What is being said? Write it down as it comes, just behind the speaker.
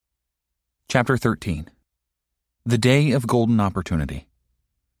Chapter 13. The Day of Golden Opportunity.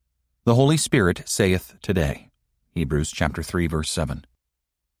 The Holy Spirit saith today. Hebrews chapter 3, verse 7.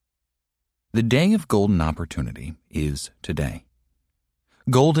 The day of golden opportunity is today.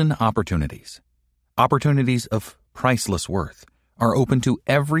 Golden opportunities of priceless worth, are open to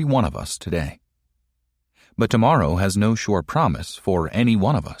every one of us today. But tomorrow has no sure promise for any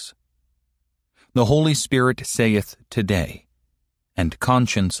one of us. The Holy Spirit saith today, and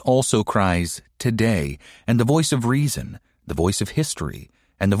conscience also cries today, and the voice of reason, the voice of history,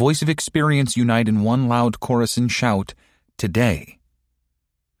 and the voice of experience unite in one loud chorus and shout, today.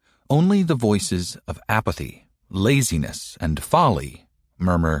 Only the voices of apathy, laziness, and folly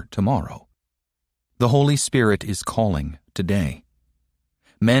murmur tomorrow. The Holy Spirit is calling today.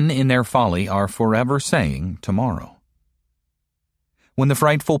 Men in their folly are forever saying tomorrow. When the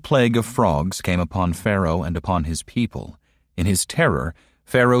frightful plague of frogs came upon Pharaoh and upon his people, in his terror,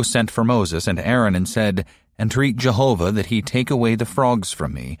 Pharaoh sent for Moses and Aaron and said, Entreat Jehovah that he take away the frogs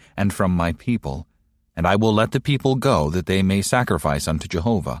from me and from my people, and I will let the people go that they may sacrifice unto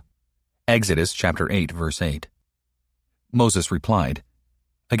Jehovah. Exodus chapter 8, verse 8. Moses replied,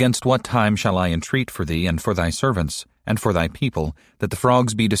 Against what time shall I entreat for thee and for thy servants and for thy people, that the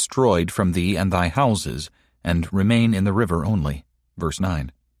frogs be destroyed from thee and thy houses, and remain in the river only? Verse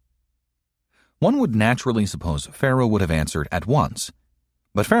 9. One would naturally suppose Pharaoh would have answered at once,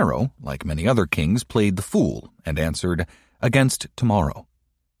 but Pharaoh, like many other kings, played the fool and answered, Against tomorrow.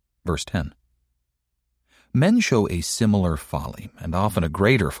 Verse 10. Men show a similar folly, and often a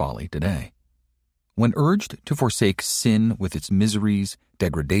greater folly today. When urged to forsake sin with its miseries,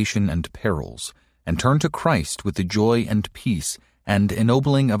 degradation, and perils, and turn to Christ with the joy and peace and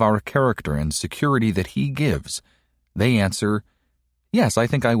ennobling of our character and security that He gives, they answer, Yes, I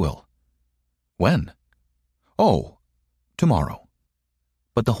think I will. When? Oh, tomorrow.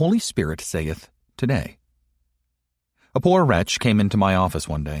 But the Holy Spirit saith, today. A poor wretch came into my office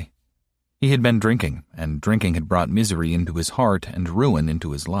one day. He had been drinking, and drinking had brought misery into his heart and ruin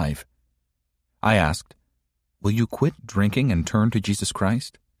into his life. I asked, Will you quit drinking and turn to Jesus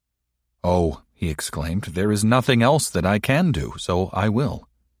Christ? Oh, he exclaimed, there is nothing else that I can do, so I will.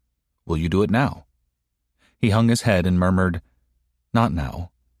 Will you do it now? He hung his head and murmured, Not now,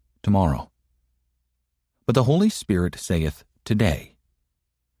 tomorrow. But the Holy Spirit saith, today.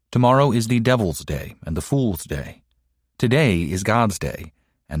 Tomorrow is the devil's day and the fool's day. Today is God's day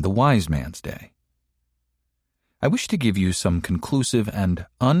and the wise man's day. I wish to give you some conclusive and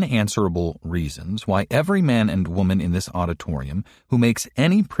unanswerable reasons why every man and woman in this auditorium who makes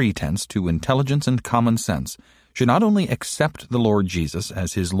any pretense to intelligence and common sense should not only accept the Lord Jesus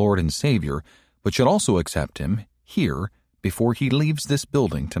as his Lord and Savior, but should also accept him here before he leaves this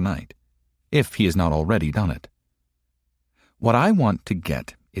building tonight, if he has not already done it. What I want to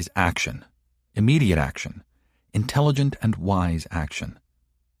get is action, immediate action, intelligent and wise action.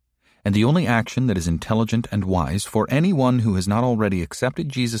 And the only action that is intelligent and wise for anyone who has not already accepted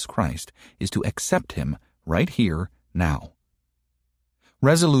Jesus Christ is to accept him right here, now.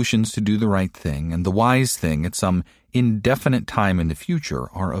 Resolutions to do the right thing and the wise thing at some indefinite time in the future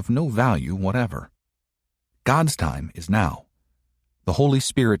are of no value whatever. God's time is now. The Holy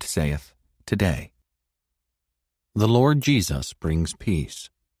Spirit saith, today. The Lord Jesus brings peace.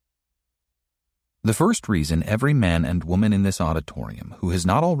 The first reason every man and woman in this auditorium who has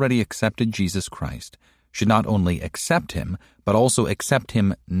not already accepted Jesus Christ should not only accept him, but also accept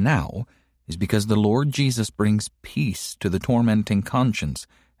him now, is because the Lord Jesus brings peace to the tormenting conscience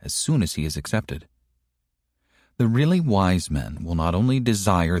as soon as he is accepted. The really wise men will not only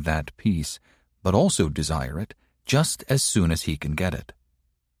desire that peace, but also desire it just as soon as he can get it.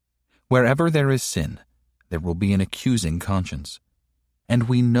 Wherever there is sin, there will be an accusing conscience, and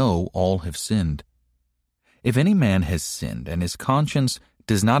we know all have sinned. If any man has sinned and his conscience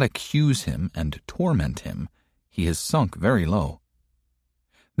does not accuse him and torment him, he has sunk very low.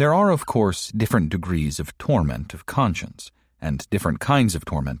 There are, of course, different degrees of torment of conscience and different kinds of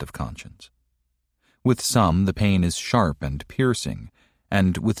torment of conscience. With some the pain is sharp and piercing,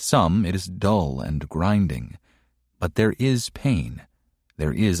 and with some it is dull and grinding. But there is pain,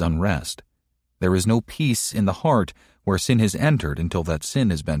 there is unrest. There is no peace in the heart where sin has entered until that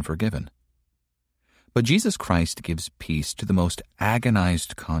sin has been forgiven. But Jesus Christ gives peace to the most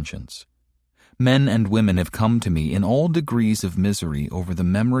agonized conscience. Men and women have come to me in all degrees of misery over the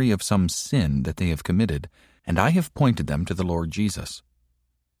memory of some sin that they have committed, and I have pointed them to the Lord Jesus.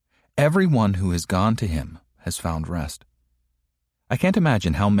 Everyone who has gone to him has found rest. I can't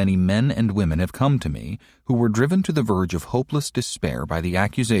imagine how many men and women have come to me who were driven to the verge of hopeless despair by the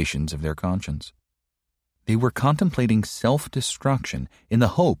accusations of their conscience. They were contemplating self-destruction in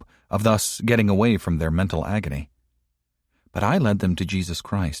the hope of thus getting away from their mental agony. But I led them to Jesus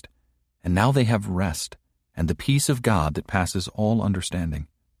Christ, and now they have rest and the peace of God that passes all understanding.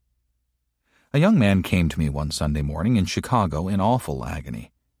 A young man came to me one Sunday morning in Chicago in awful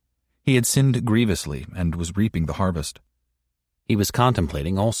agony. He had sinned grievously and was reaping the harvest. He was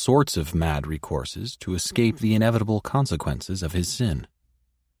contemplating all sorts of mad recourses to escape the inevitable consequences of his sin.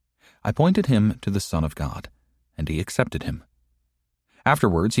 I pointed him to the Son of God, and he accepted him.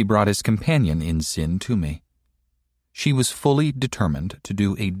 Afterwards, he brought his companion in sin to me. She was fully determined to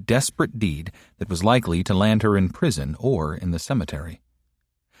do a desperate deed that was likely to land her in prison or in the cemetery.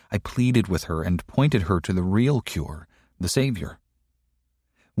 I pleaded with her and pointed her to the real cure, the Savior.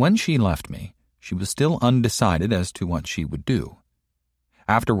 When she left me, she was still undecided as to what she would do.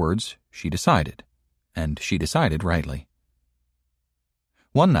 Afterwards, she decided, and she decided rightly.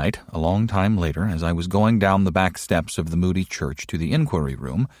 One night, a long time later, as I was going down the back steps of the Moody Church to the inquiry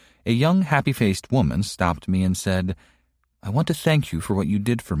room, a young, happy-faced woman stopped me and said, "I want to thank you for what you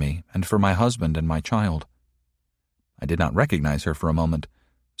did for me and for my husband and my child." I did not recognize her for a moment,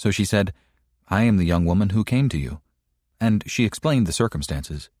 so she said, "I am the young woman who came to you," and she explained the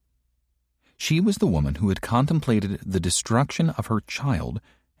circumstances. She was the woman who had contemplated the destruction of her child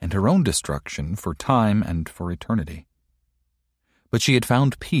and her own destruction for time and for eternity. But she had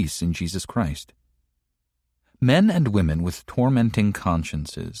found peace in Jesus Christ. Men and women with tormenting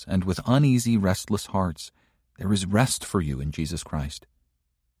consciences and with uneasy, restless hearts, there is rest for you in Jesus Christ.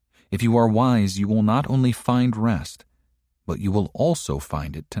 If you are wise, you will not only find rest, but you will also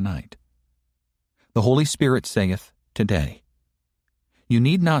find it tonight. The Holy Spirit saith, today. You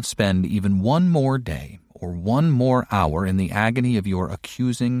need not spend even one more day or one more hour in the agony of your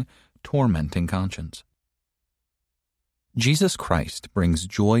accusing, tormenting conscience. Jesus Christ brings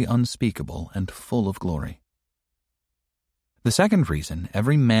joy unspeakable and full of glory. The second reason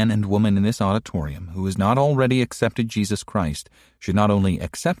every man and woman in this auditorium who has not already accepted Jesus Christ should not only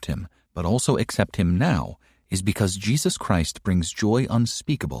accept him, but also accept him now, is because Jesus Christ brings joy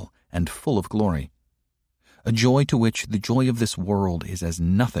unspeakable and full of glory. A joy to which the joy of this world is as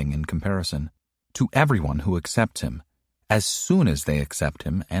nothing in comparison. To everyone who accepts him, as soon as they accept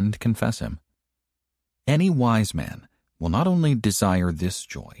him and confess him. Any wise man will not only desire this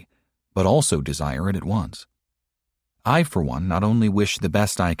joy, but also desire it at once. I, for one, not only wish the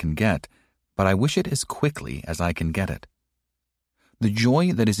best I can get, but I wish it as quickly as I can get it. The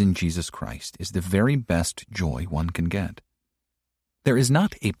joy that is in Jesus Christ is the very best joy one can get. There is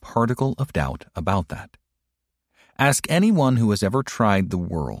not a particle of doubt about that. Ask anyone who has ever tried the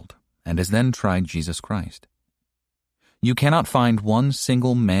world and has then tried Jesus Christ. You cannot find one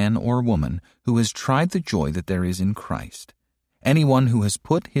single man or woman who has tried the joy that there is in Christ. Anyone who has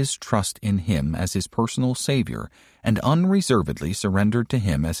put his trust in him as his personal Savior and unreservedly surrendered to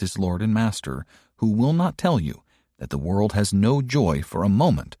him as his Lord and Master, who will not tell you that the world has no joy for a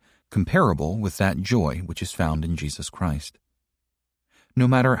moment comparable with that joy which is found in Jesus Christ. No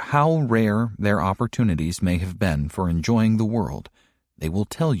matter how rare their opportunities may have been for enjoying the world, they will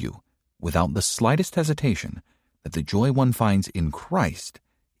tell you, without the slightest hesitation, that the joy one finds in Christ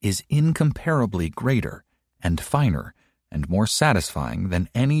is incomparably greater and finer and more satisfying than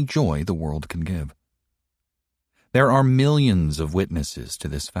any joy the world can give. There are millions of witnesses to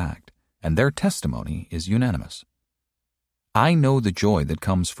this fact, and their testimony is unanimous. I know the joy that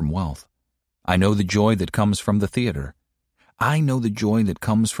comes from wealth. I know the joy that comes from the theater. I know the joy that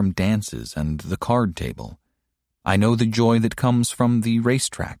comes from dances and the card table. I know the joy that comes from the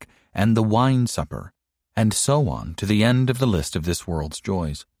racetrack and the wine supper, and so on to the end of the list of this world's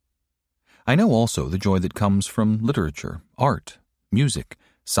joys. I know also the joy that comes from literature, art, music,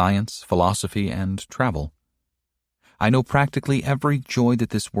 science, philosophy, and travel. I know practically every joy that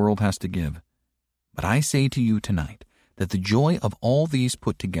this world has to give. But I say to you tonight that the joy of all these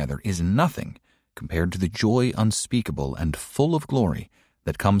put together is nothing compared to the joy unspeakable and full of glory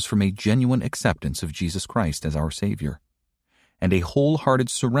that comes from a genuine acceptance of Jesus Christ as our Savior, and a wholehearted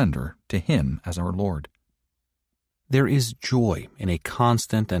surrender to him as our Lord. There is joy in a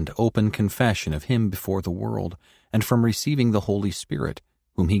constant and open confession of him before the world, and from receiving the Holy Spirit,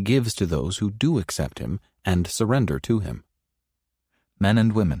 whom he gives to those who do accept him and surrender to him. Men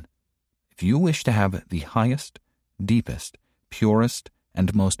and women, if you wish to have the highest, deepest, purest,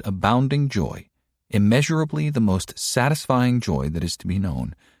 and most abounding joy, immeasurably the most satisfying joy that is to be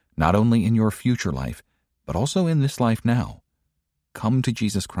known, not only in your future life, but also in this life now, come to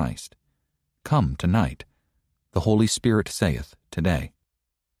Jesus Christ. Come tonight. The Holy Spirit saith today.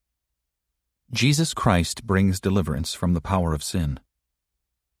 Jesus Christ brings deliverance from the power of sin.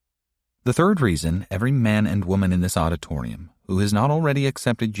 The third reason every man and woman in this auditorium who has not already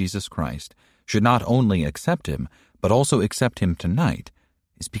accepted Jesus Christ should not only accept Him, but also accept Him tonight,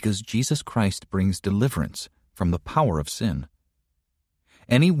 is because Jesus Christ brings deliverance from the power of sin.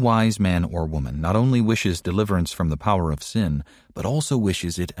 Any wise man or woman not only wishes deliverance from the power of sin, but also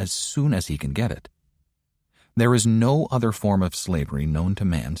wishes it as soon as he can get it. There is no other form of slavery known to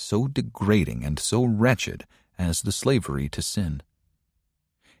man so degrading and so wretched as the slavery to sin.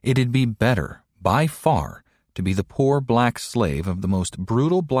 It'd be better, by far, to be the poor black slave of the most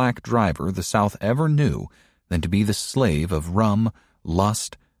brutal black driver the South ever knew than to be the slave of rum,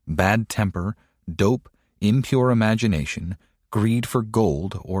 lust, bad temper, dope, impure imagination, greed for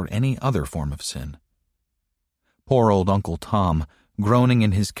gold, or any other form of sin. Poor old Uncle Tom, groaning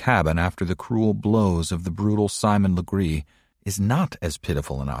in his cabin after the cruel blows of the brutal Simon Legree, is not as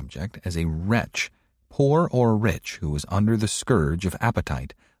pitiful an object as a wretch, poor or rich, who is under the scourge of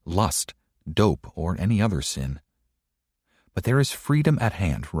appetite, lust, dope, or any other sin. But there is freedom at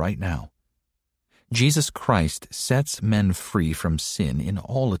hand right now. Jesus Christ sets men free from sin in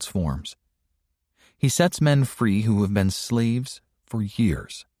all its forms. He sets men free who have been slaves for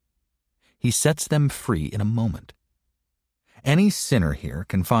years. He sets them free in a moment. Any sinner here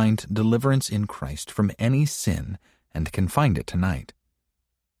can find deliverance in Christ from any sin and can find it tonight.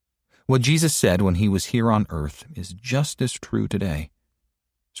 What Jesus said when He was here on earth is just as true today.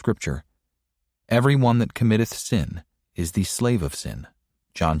 Scripture, "Every one that committeth sin is the slave of sin."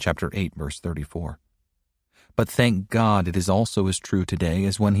 John chapter 8, verse 34. But thank God it is also as true today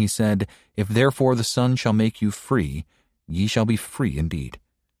as when He said, "If therefore the Son shall make you free, ye shall be free indeed."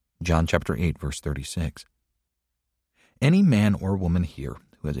 John chapter 8, verse 36. Any man or woman here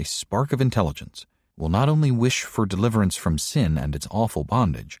who has a spark of intelligence will not only wish for deliverance from sin and its awful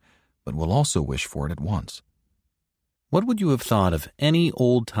bondage, but will also wish for it at once. What would you have thought of any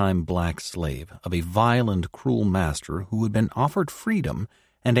old-time black slave of a vile and cruel master who had been offered freedom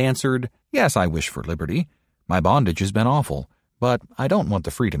and answered, "Yes, I wish for liberty. My bondage has been awful, but I don't want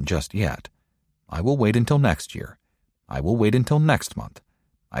the freedom just yet. I will wait until next year. I will wait until next month.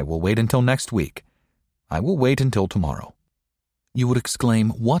 I will wait until next week. I will wait until tomorrow." You would exclaim,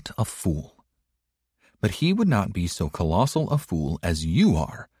 "What a fool!" But he would not be so colossal a fool as you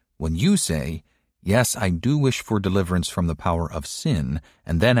are when you say, "Yes, I do wish for deliverance from the power of sin,"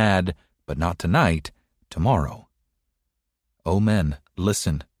 and then add, "but not tonight, tomorrow." O men,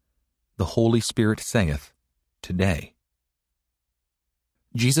 listen. The Holy Spirit saith, today.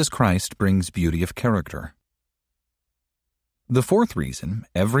 Jesus Christ brings beauty of character. The fourth reason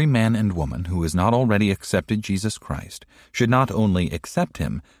every man and woman who has not already accepted Jesus Christ should not only accept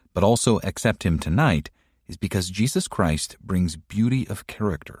Him, but also accept Him tonight, is because Jesus Christ brings beauty of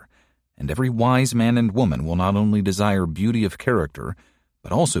character, and every wise man and woman will not only desire beauty of character,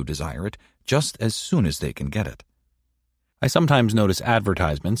 but also desire it just as soon as they can get it. I sometimes notice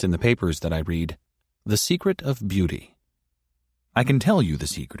advertisements in the papers that I read, "The secret of beauty." I can tell you the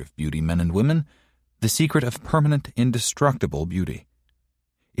secret of beauty, men and women, the secret of permanent, indestructible beauty.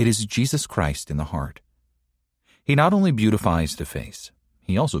 It is Jesus Christ in the heart. He not only beautifies the face,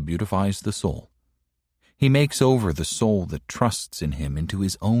 He also beautifies the soul. He makes over the soul that trusts in Him into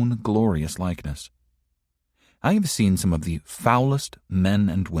His own glorious likeness. I have seen some of the foulest men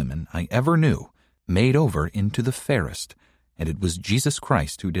and women I ever knew made over into the fairest, and it was Jesus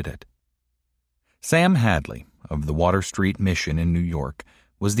Christ who did it. Sam Hadley, of the Water Street Mission in New York,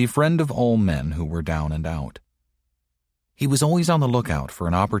 was the friend of all men who were down and out. He was always on the lookout for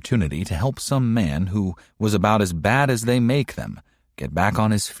an opportunity to help some man who was about as bad as they make them get back on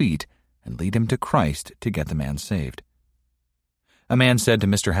his feet and lead him to Christ to get the man saved. A man said to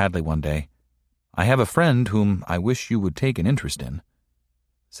Mr. Hadley one day, "I have a friend whom I wish you would take an interest in."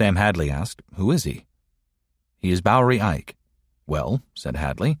 Sam Hadley asked, "Who is he?" "He is Bowery Ike." "Well," said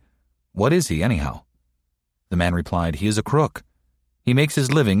Hadley, "what is he anyhow?" The man replied, "He is a crook. He makes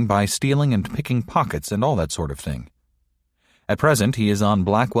his living by stealing and picking pockets and all that sort of thing. At present he is on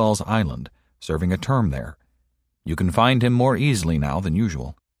Blackwell's Island, serving a term there. You can find him more easily now than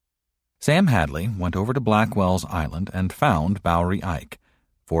usual." Sam Hadley went over to Blackwell's Island and found Bowery Ike,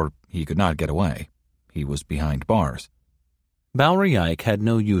 for he could not get away. He was behind bars. Bowery Ike had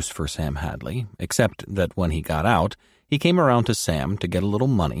no use for Sam Hadley, except that when he got out, he came around to Sam to get a little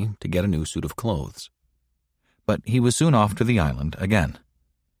money to get a new suit of clothes. But he was soon off to the island again.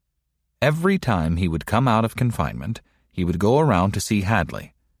 Every time he would come out of confinement, he would go around to see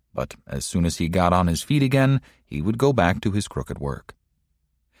Hadley, but as soon as he got on his feet again, he would go back to his crooked work.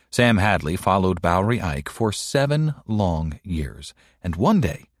 Sam Hadley followed Bowery Ike for 7 long years, and one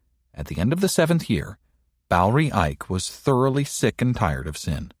day, at the end of the 7th year, Bowery Ike was thoroughly sick and tired of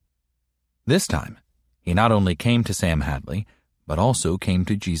sin. This time, he not only came to Sam Hadley, but also came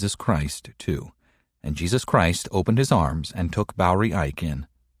to Jesus Christ, too, and Jesus Christ opened his arms and took Bowery Ike in.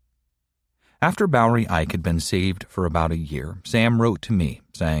 After Bowery Ike had been saved for about a year, Sam wrote to me,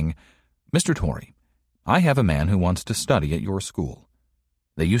 saying, "Mr. Torrey, I have a man who wants to study at your school.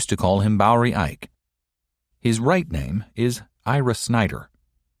 They used to call him Bowery Ike. His right name is Ira Snyder.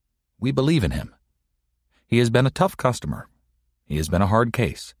 We believe in him. He has been a tough customer. He has been a hard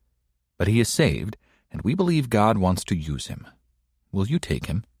case. But he is saved, and we believe God wants to use him. Will you take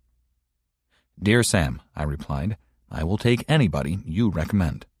him?" "Dear Sam," I replied, "I will take anybody you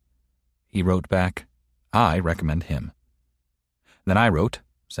recommend." He wrote back, "I recommend him." Then I wrote,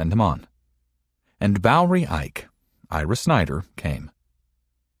 "Send him on." And Bowery Ike, Ira Snyder, came.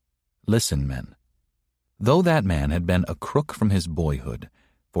 Listen, men. Though that man had been a crook from his boyhood,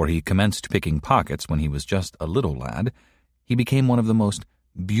 for he commenced picking pockets when he was just a little lad, he became one of the most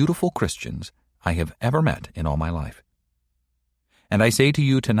beautiful Christians I have ever met in all my life. And I say to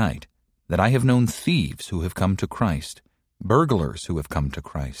you tonight that I have known thieves who have come to Christ, burglars who have come to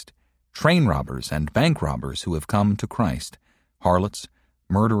Christ, train robbers and bank robbers who have come to Christ, harlots,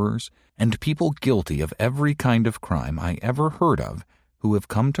 murderers, and people guilty of every kind of crime I ever heard of who have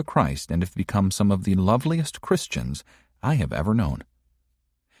come to Christ and have become some of the loveliest Christians I have ever known.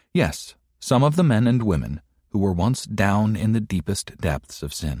 Yes, some of the men and women who were once down in the deepest depths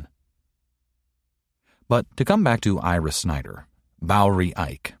of sin. But to come back to Ira Snyder, Bowery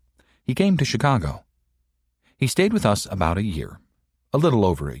Ike, he came to Chicago. He stayed with us about a year, a little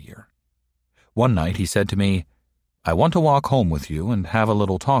over a year. One night he said to me, "I want to walk home with you and have a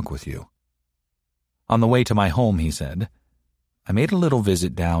little talk with you." On the way to my home, he said, "I made a little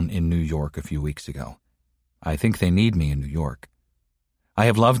visit down in New York a few weeks ago. I think they need me in New York. I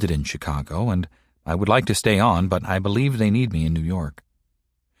have loved it in Chicago, and I would like to stay on, but I believe they need me in New York.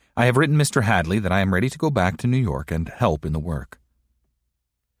 I have written Mr. Hadley that I am ready to go back to New York and help in the work."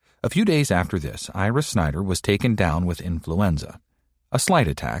 A few days after this, Ira Snyder was taken down with influenza, a slight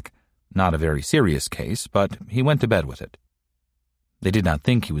attack, not a very serious case, but he went to bed with it. They did not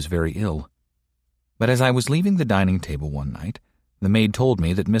think he was very ill. But as I was leaving the dining table one night, the maid told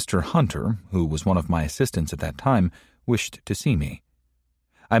me that Mr. Hunter, who was one of my assistants at that time, wished to see me.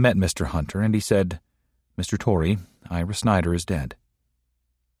 I met Mr. Hunter, and he said, "Mr. Torrey, Ira Snyder is dead."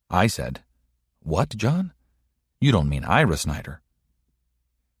 I said, "What, John? You don't mean Ira Snyder?"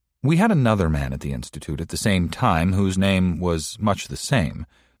 We had another man at the Institute at the same time whose name was much the same,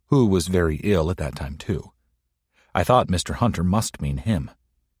 who was very ill at that time too. I thought Mr. Hunter must mean him.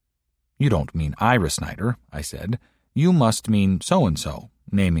 "You don't mean Ira Snyder," I said. "You must mean so-and-so,"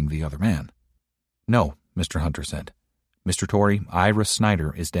 naming the other man. "No," Mr. Hunter said. "Mr. Torrey, Ira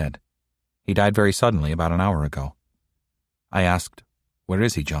Snyder is dead. He died very suddenly about an hour ago." I asked, "Where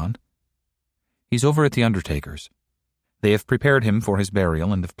is he, John?" "He's over at the undertaker's. They have prepared him for his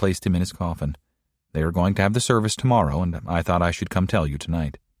burial and have placed him in his coffin. They are going to have the service tomorrow, and I thought I should come tell you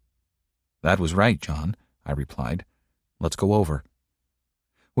tonight." "That was right, John," I replied. "Let's go over."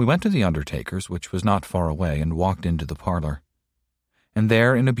 We went to the undertaker's, which was not far away, and walked into the parlor. And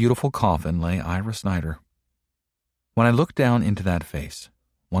there, in a beautiful coffin, lay Ira Snyder. When I looked down into that face,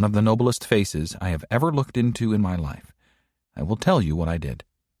 one of the noblest faces I have ever looked into in my life, I will tell you what I did.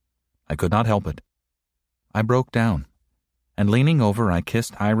 I could not help it. I broke down, and leaning over, I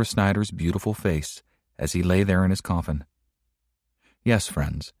kissed Ira Snyder's beautiful face as he lay there in his coffin. Yes,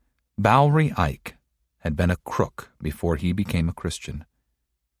 friends, Bowery Ike had been a crook before he became a Christian.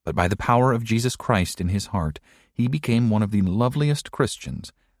 But by the power of Jesus Christ in his heart, he became one of the loveliest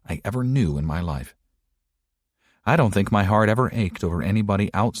Christians I ever knew in my life. I don't think my heart ever ached over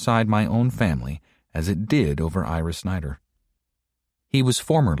anybody outside my own family as it did over Ira Snyder. He was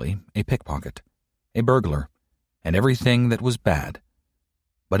formerly a pickpocket, a burglar, and everything that was bad.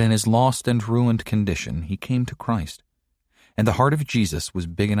 But in his lost and ruined condition, he came to Christ, and the heart of Jesus was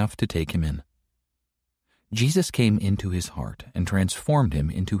big enough to take him in. Jesus came into his heart and transformed him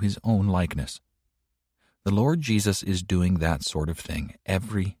into his own likeness. The Lord Jesus is doing that sort of thing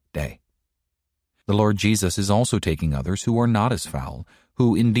every day. The Lord Jesus is also taking others who are not as foul,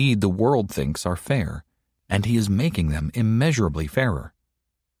 who indeed the world thinks are fair, and he is making them immeasurably fairer.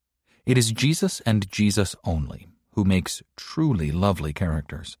 It is Jesus and Jesus only who makes truly lovely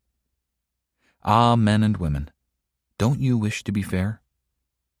characters. Ah, men and women, don't you wish to be fair?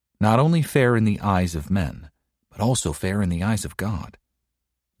 Not only fair in the eyes of men, but also fair in the eyes of God.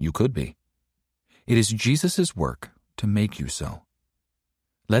 You could be. It is Jesus' work to make you so.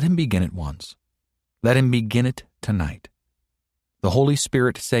 Let him begin at once. Let him begin it tonight. The Holy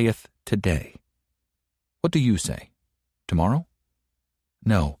Spirit saith today. What do you say? Tomorrow?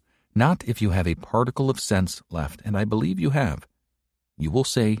 No, Not if you have a particle of sense left, and I believe you have. You will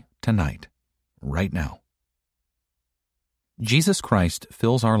say tonight, right now. Jesus Christ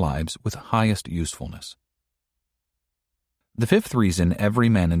fills our lives with highest usefulness. The fifth reason every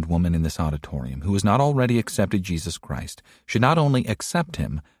man and woman in this auditorium who has not already accepted Jesus Christ should not only accept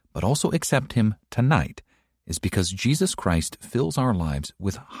Him, but also accept Him tonight, is because Jesus Christ fills our lives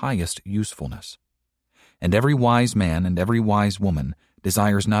with highest usefulness. And every wise man and every wise woman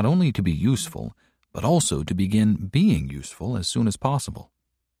desires not only to be useful, but also to begin being useful as soon as possible.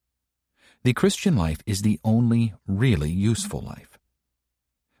 The Christian life is the only really useful life.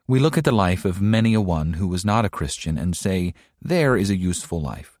 We look at the life of many a one who was not a Christian and say, there is a useful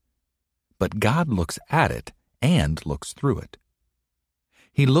life. But God looks at it and looks through it.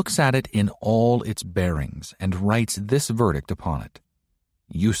 He looks at it in all its bearings and writes this verdict upon it: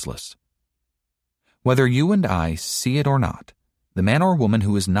 useless. Whether you and I see it or not, the man or woman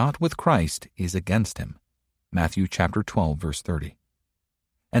who is not with Christ is against Him. Matthew chapter 12, verse 30.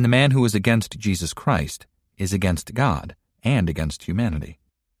 And the man who is against Jesus Christ is against God and against humanity.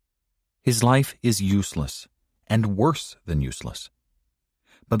 His life is useless, and worse than useless.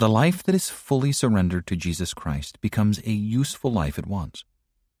 But the life that is fully surrendered to Jesus Christ becomes a useful life at once.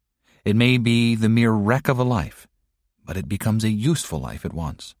 It may be the mere wreck of a life, but it becomes a useful life at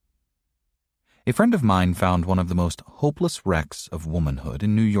once. A friend of mine found one of the most hopeless wrecks of womanhood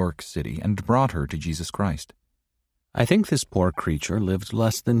in New York City and brought her to Jesus Christ. I think this poor creature lived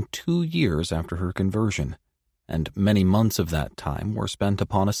less than 2 years after her conversion, and many months of that time were spent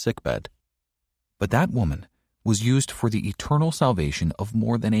upon a sickbed. But that woman was used for the eternal salvation of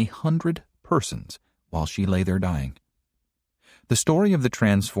more than 100 persons while she lay there dying. The story of the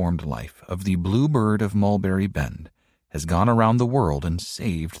transformed life of the Bluebird of Mulberry Bend has gone around the world and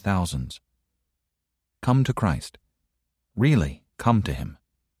saved thousands. Come to Christ. Really, come to Him.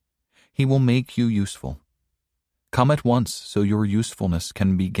 He will make you useful. Come at once so your usefulness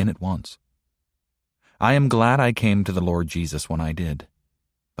can begin at once. I am glad I came to the Lord Jesus when I did,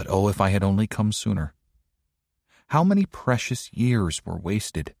 but oh, if I had only come sooner. How many precious years were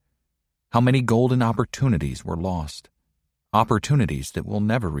wasted? How many golden opportunities were lost? Opportunities that will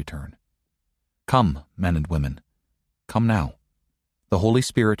never return. Come, men and women. Come now. The Holy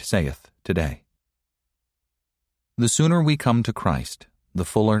Spirit saith today. The sooner we come to Christ, the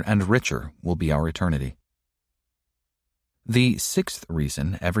fuller and richer will be our eternity. The sixth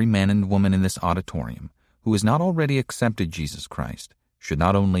reason every man and woman in this auditorium who has not already accepted Jesus Christ should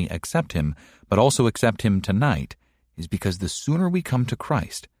not only accept Him, but also accept Him tonight is because the sooner we come to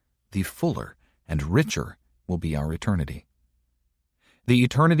Christ, the fuller and richer will be our eternity. The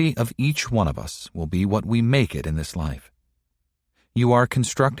eternity of each one of us will be what we make it in this life. You are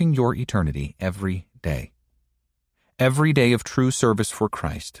constructing your eternity every day. Every day of true service for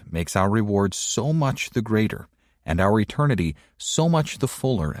Christ makes our reward so much the greater and our eternity so much the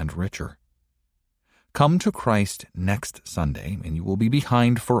fuller and richer. Come to Christ next Sunday, and you will be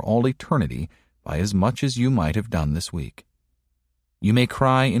behind for all eternity by as much as you might have done this week. You may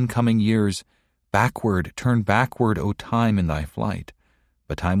cry in coming years, "Backward, turn backward, O time, in thy flight,"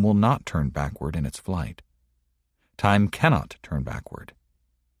 but time will not turn backward in its flight. Time cannot turn backward.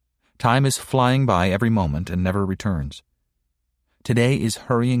 Time is flying by every moment and never returns. Today is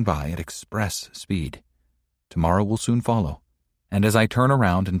hurrying by at express speed. Tomorrow will soon follow. And as I turn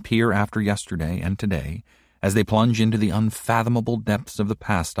around and peer after yesterday and today, as they plunge into the unfathomable depths of the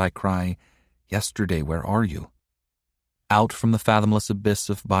past, I cry, "Yesterday, where are you?" Out from the fathomless abyss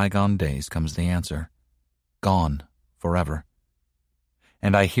of bygone days comes the answer, "Gone forever."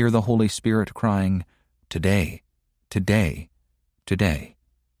 And I hear the Holy Spirit crying, "Today, today, today."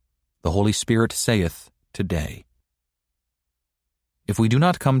 The Holy Spirit saith, today. If we do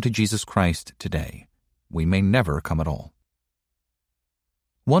not come to Jesus Christ today, we may never come at all.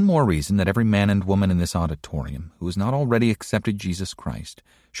 One more reason that every man and woman in this auditorium who has not already accepted Jesus Christ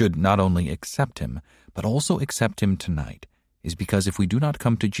should not only accept Him, but also accept Him tonight, is because if we do not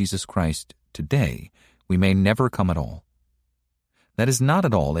come to Jesus Christ today, we may never come at all. That is not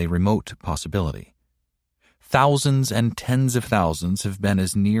at all a remote possibility. Thousands and tens of thousands have been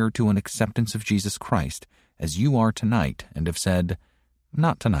as near to an acceptance of Jesus Christ as you are tonight and have said,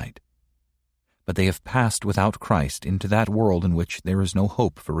 "Not tonight." But they have passed without Christ into that world in which there is no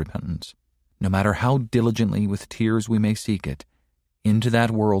hope for repentance, no matter how diligently with tears we may seek it, into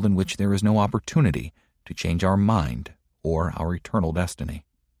that world in which there is no opportunity to change our mind or our eternal destiny.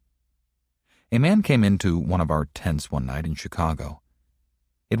 A man came into one of our tents one night in Chicago.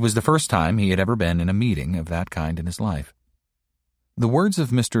 It was the first time he had ever been in a meeting of that kind in his life. The words of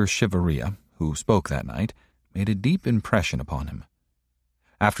Mr. Shivaria, who spoke that night, made a deep impression upon him.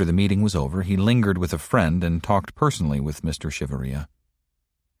 After the meeting was over, he lingered with a friend and talked personally with Mr. Shivaria.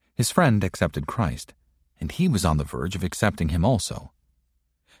 His friend accepted Christ, and he was on the verge of accepting him also.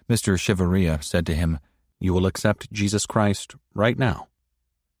 Mr. Shivaria said to him, "You will accept Jesus Christ right now?"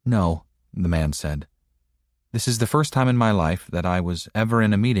 "No," the man said. "This is the first time in my life that I was ever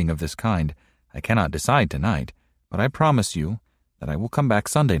in a meeting of this kind. I cannot decide tonight, but I promise you that I will come back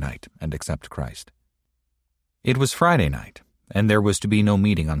Sunday night and accept Christ." It was Friday night, and there was to be no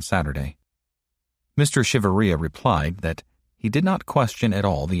meeting on Saturday. Mr. Shivaria replied that he did not question at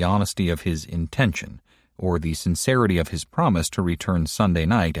all the honesty of his intention or the sincerity of his promise to return Sunday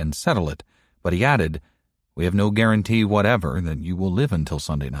night and settle it, but he added, "We have no guarantee whatever that you will live until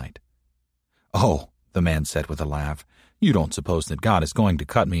Sunday night." "Oh," the man said with a laugh, "you don't suppose that God is going to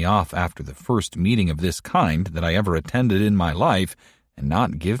cut me off after the first meeting of this kind that I ever attended in my life and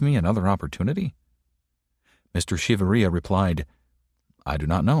not give me another opportunity?" Mr. Shivaria replied, "I do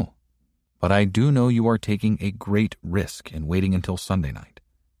not know, but I do know you are taking a great risk in waiting until Sunday night.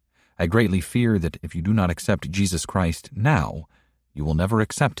 I greatly fear that if you do not accept Jesus Christ now, you will never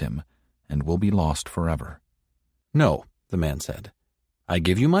accept him and will be lost forever." "No," the man said. "I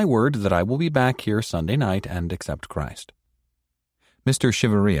give you my word that I will be back here Sunday night and accept Christ." Mr.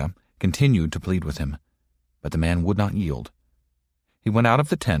 Shivaria continued to plead with him, but the man would not yield. He went out of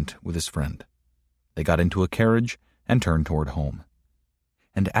the tent with his friend. They got into a carriage and turned toward home.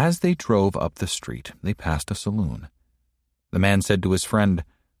 And as they drove up the street, they passed a saloon. The man said to his friend,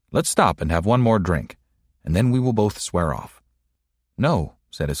 "Let's stop and have one more drink, and then we will both swear off." "No,"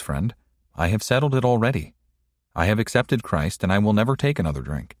 said his friend, "I have settled it already. I have accepted Christ, and I will never take another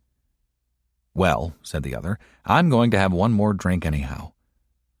drink." "Well," said the other, "I'm going to have one more drink anyhow.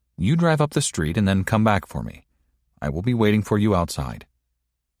 You drive up the street and then come back for me. I will be waiting for you outside."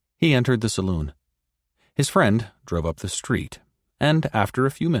 He entered the saloon. His friend drove up the street, and after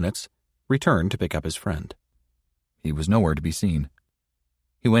a few minutes, returned to pick up his friend. He was nowhere to be seen.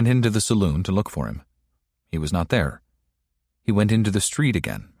 He went into the saloon to look for him. He was not there. He went into the street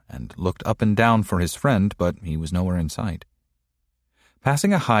again and looked up and down for his friend, but he was nowhere in sight.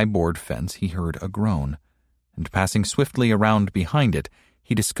 Passing a high board fence, he heard a groan, and passing swiftly around behind it,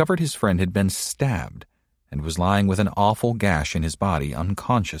 he discovered his friend had been stabbed and was lying with an awful gash in his body,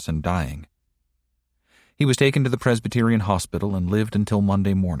 unconscious and dying. He was taken to the Presbyterian hospital and lived until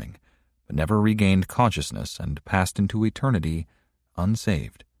Monday morning, but never regained consciousness and passed into eternity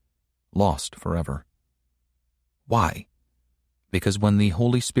unsaved, lost forever. Why? Because when the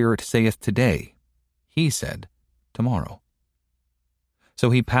Holy Spirit saith today, he said tomorrow. So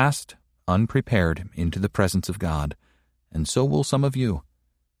he passed, unprepared, into the presence of God, and so will some of you,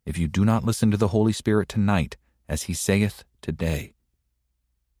 if you do not listen to the Holy Spirit tonight, as he saith today.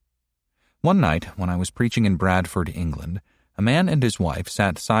 One night, when I was preaching in Bradford, England, a man and his wife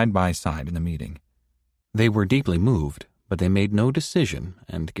sat side by side in the meeting. They were deeply moved, but they made no decision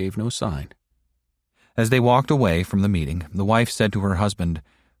and gave no sign. As they walked away from the meeting, the wife said to her husband,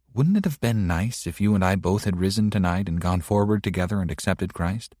 "Wouldn't it have been nice if you and I both had risen tonight and gone forward together and accepted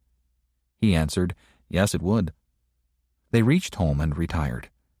Christ?" He answered, "Yes, it would." They reached home and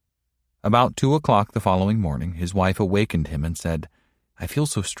retired. About 2:00 the following morning, his wife awakened him and said, "I feel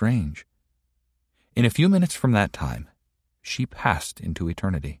so strange." In a few minutes from that time, she passed into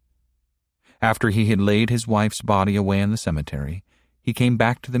eternity. After he had laid his wife's body away in the cemetery, he came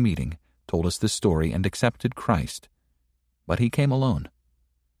back to the meeting, told us this story, and accepted Christ. But he came alone.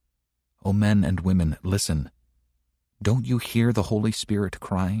 O men and women, listen. Don't you hear the Holy Spirit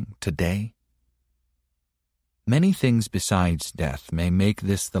crying today? Many things besides death may make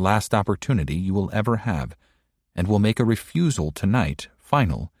this the last opportunity you will ever have, and will make a refusal tonight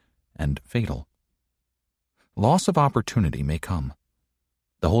final and fatal. Loss of opportunity may come.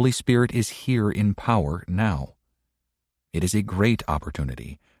 The Holy Spirit is here in power now. It is a great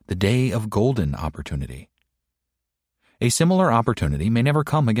opportunity, the day of golden opportunity. A similar opportunity may never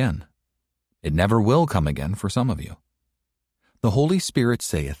come again. It never will come again for some of you. The Holy Spirit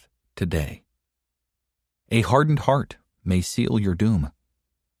saith today. A hardened heart may seal your doom.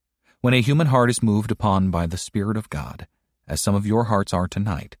 When a human heart is moved upon by the Spirit of God, as some of your hearts are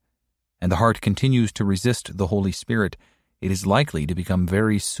tonight, and the heart continues to resist the Holy Spirit, it is likely to become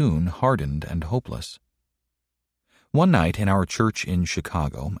very soon hardened and hopeless. One night in our church in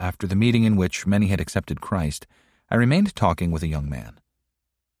Chicago, after the meeting in which many had accepted Christ, I remained talking with a young man.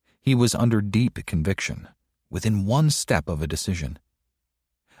 He was under deep conviction, within one step of a decision.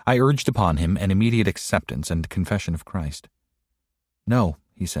 I urged upon him an immediate acceptance and confession of Christ. "No,"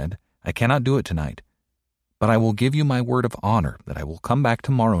 he said, "I cannot do it tonight, but I will give you my word of honor that I will come back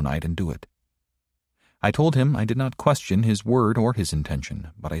tomorrow night and do it." I told him I did not question his word or his intention,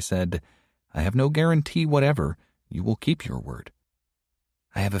 but I said, I have no guarantee whatever you will keep your word.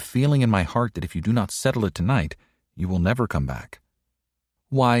 I have a feeling in my heart that if you do not settle it tonight, you will never come back.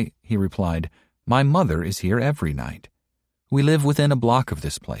 Why, he replied, my mother is here every night. We live within a block of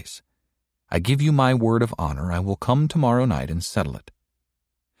this place. I give you my word of honor, I will come tomorrow night and settle it.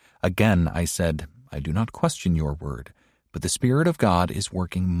 Again I said, I do not question your word, but the Spirit of God is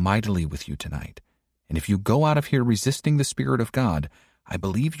working mightily with you tonight. And if you go out of here resisting the Spirit of God, I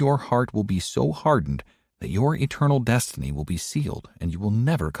believe your heart will be so hardened that your eternal destiny will be sealed and you will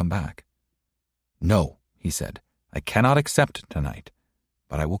never come back. No, he said, I cannot accept tonight,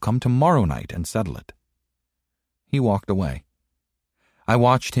 but I will come tomorrow night and settle it. He walked away. I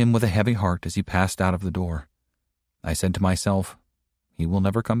watched him with a heavy heart as he passed out of the door. I said to myself, he will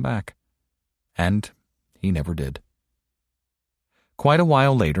never come back. And he never did. Quite a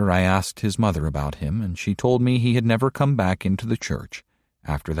while later, I asked his mother about him, and she told me he had never come back into the church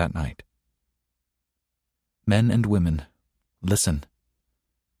after that night. Men and women, listen.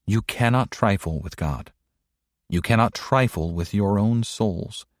 You cannot trifle with God. You cannot trifle with your own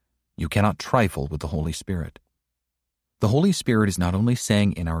souls. You cannot trifle with the Holy Spirit. The Holy Spirit is not only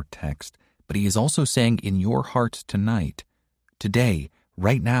saying in our text, but He is also saying in your hearts tonight, today,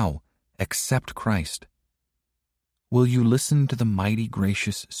 right now, accept Christ. Will you listen to the mighty,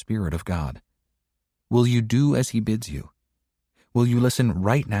 gracious Spirit of God? Will you do as He bids you? Will you listen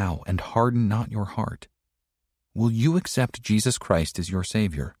right now and harden not your heart? Will you accept Jesus Christ as your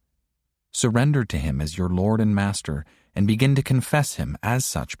Savior? Surrender to Him as your Lord and Master and begin to confess Him as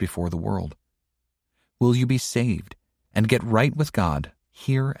such before the world? Will you be saved and get right with God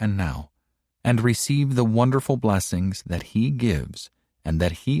here and now and receive the wonderful blessings that He gives and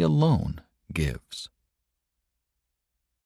that He alone gives?